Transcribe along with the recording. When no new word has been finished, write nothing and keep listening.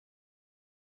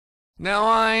Now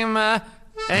I'm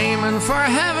aiming for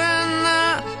heaven,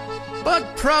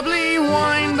 but probably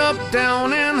wind up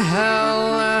down in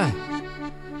hell,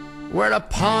 where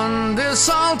upon this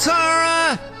altar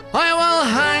I will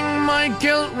hang my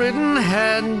guilt-ridden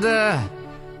head.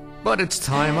 But it's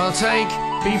time I'll take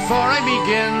before I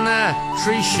begin.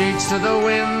 3 sheets to the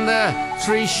wind,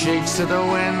 3 sheets to the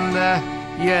wind.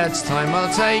 Yeah, it's time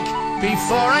I'll take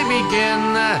before I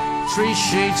begin. 3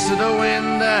 sheets to the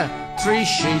wind, 3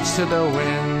 sheets to the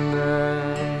wind.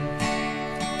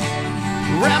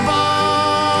 Rebels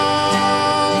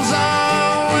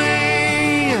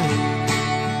away,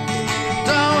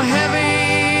 though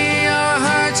heavy our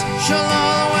hearts shall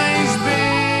always be.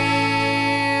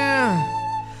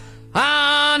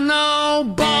 No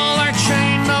ball or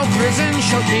chain, no prison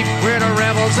shall keep. We're the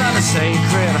rebels of the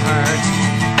Sacred Heart.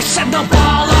 I said no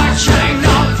ball or chain,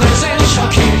 no prison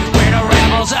shall keep. We're the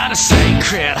rebels of the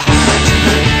Sacred Heart.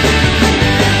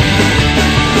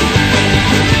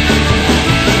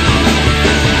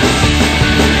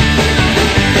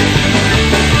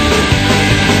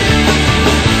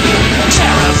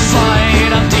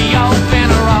 Terrified of the open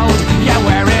road, yeah,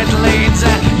 where it leads,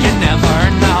 you never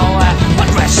know. But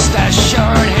rest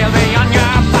assured, he'll be on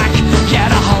your back. Yeah,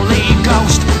 the Holy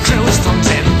Ghost crew is thumbs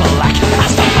in black.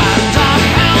 As the band of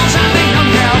howls and the young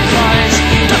girl cries,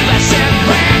 the blessed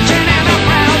Virgin in a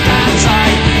brown man's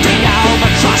eye. The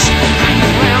albatross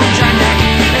hanging round your neck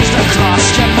is the cross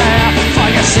you bear for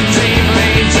your sins he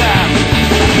bleeds.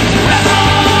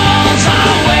 Rebels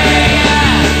away,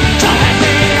 don't let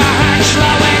the heart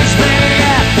always be.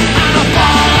 And a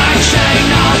ball or chain,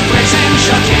 no prison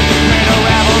shall keep. We're the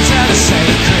rebels of the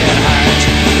Sacred Heart.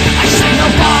 I say no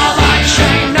ball or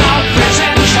chain, no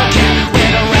prison shall keep.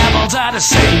 We're the rebels of the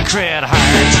Sacred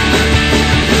Heart.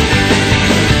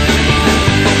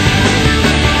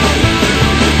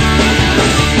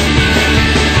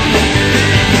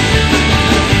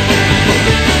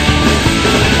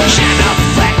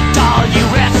 Affect all you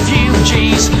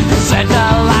refugees who fled the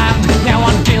land. Now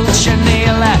on guilt you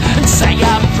kneel and say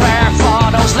a prayer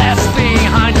for those left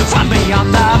behind from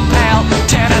beyond the pale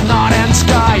to the northern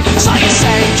sky. So you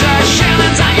saved your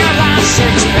shillings and your last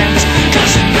sixpence,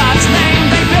 'cause in God's name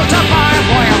they built a barbed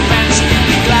wire fence.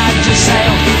 Be glad you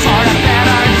sailed for a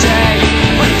better day,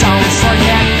 but don't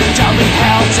forget there'll be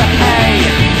hell to pay.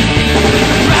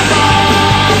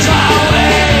 Rebels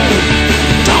away,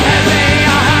 don't heavy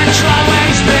your heart shall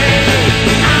always be.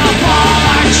 And a ball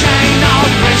or chain, no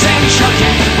prison shall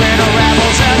keep. We're the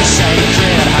rebels of the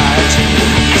Sacred Heart.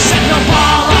 I said no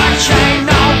ball or chain,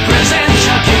 no prison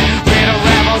shall keep. We're the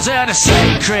rebels of the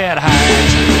Sacred Heart.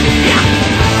 Yeah.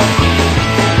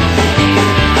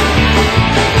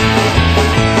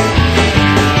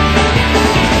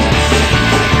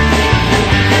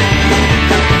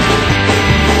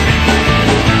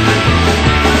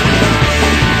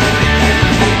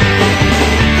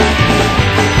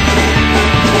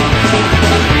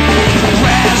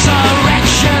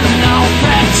 Resurrection, no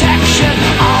protection,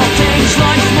 all things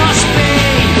life must be.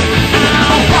 No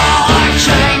ball or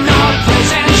chain, no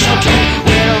prison shall keep.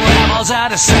 We're the rebels of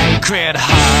the Sacred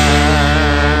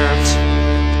Heart.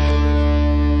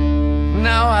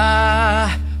 Now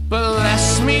bless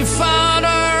me,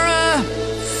 Father,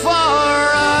 for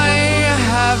I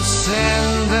have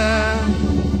sinned.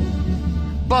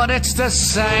 But it's the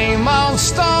same old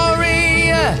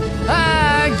story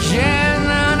again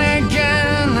and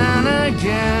again and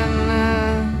again.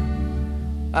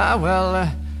 Well,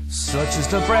 such is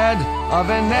the bread of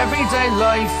an everyday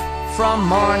life, from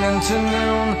morning to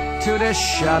noon to the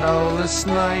shadowless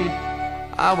night.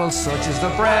 Well, such is the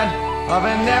bread of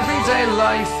an everyday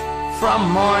life, from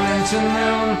morning to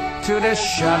noon to the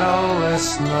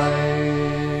shadowless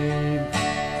night.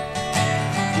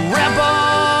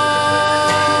 Rebels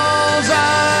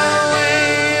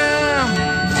away,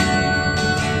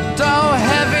 though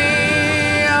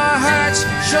heavy our hearts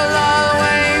shall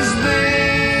always be.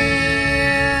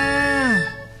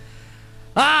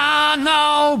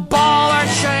 No ball or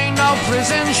chain, no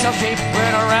prison shall keep.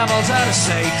 We're the rebels of the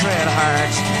Sacred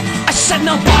Heart. I said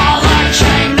no ball or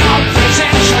chain, no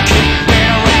prison shall keep. We're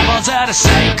the rebels of the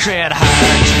Sacred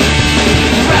Heart.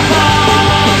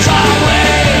 Rebels away.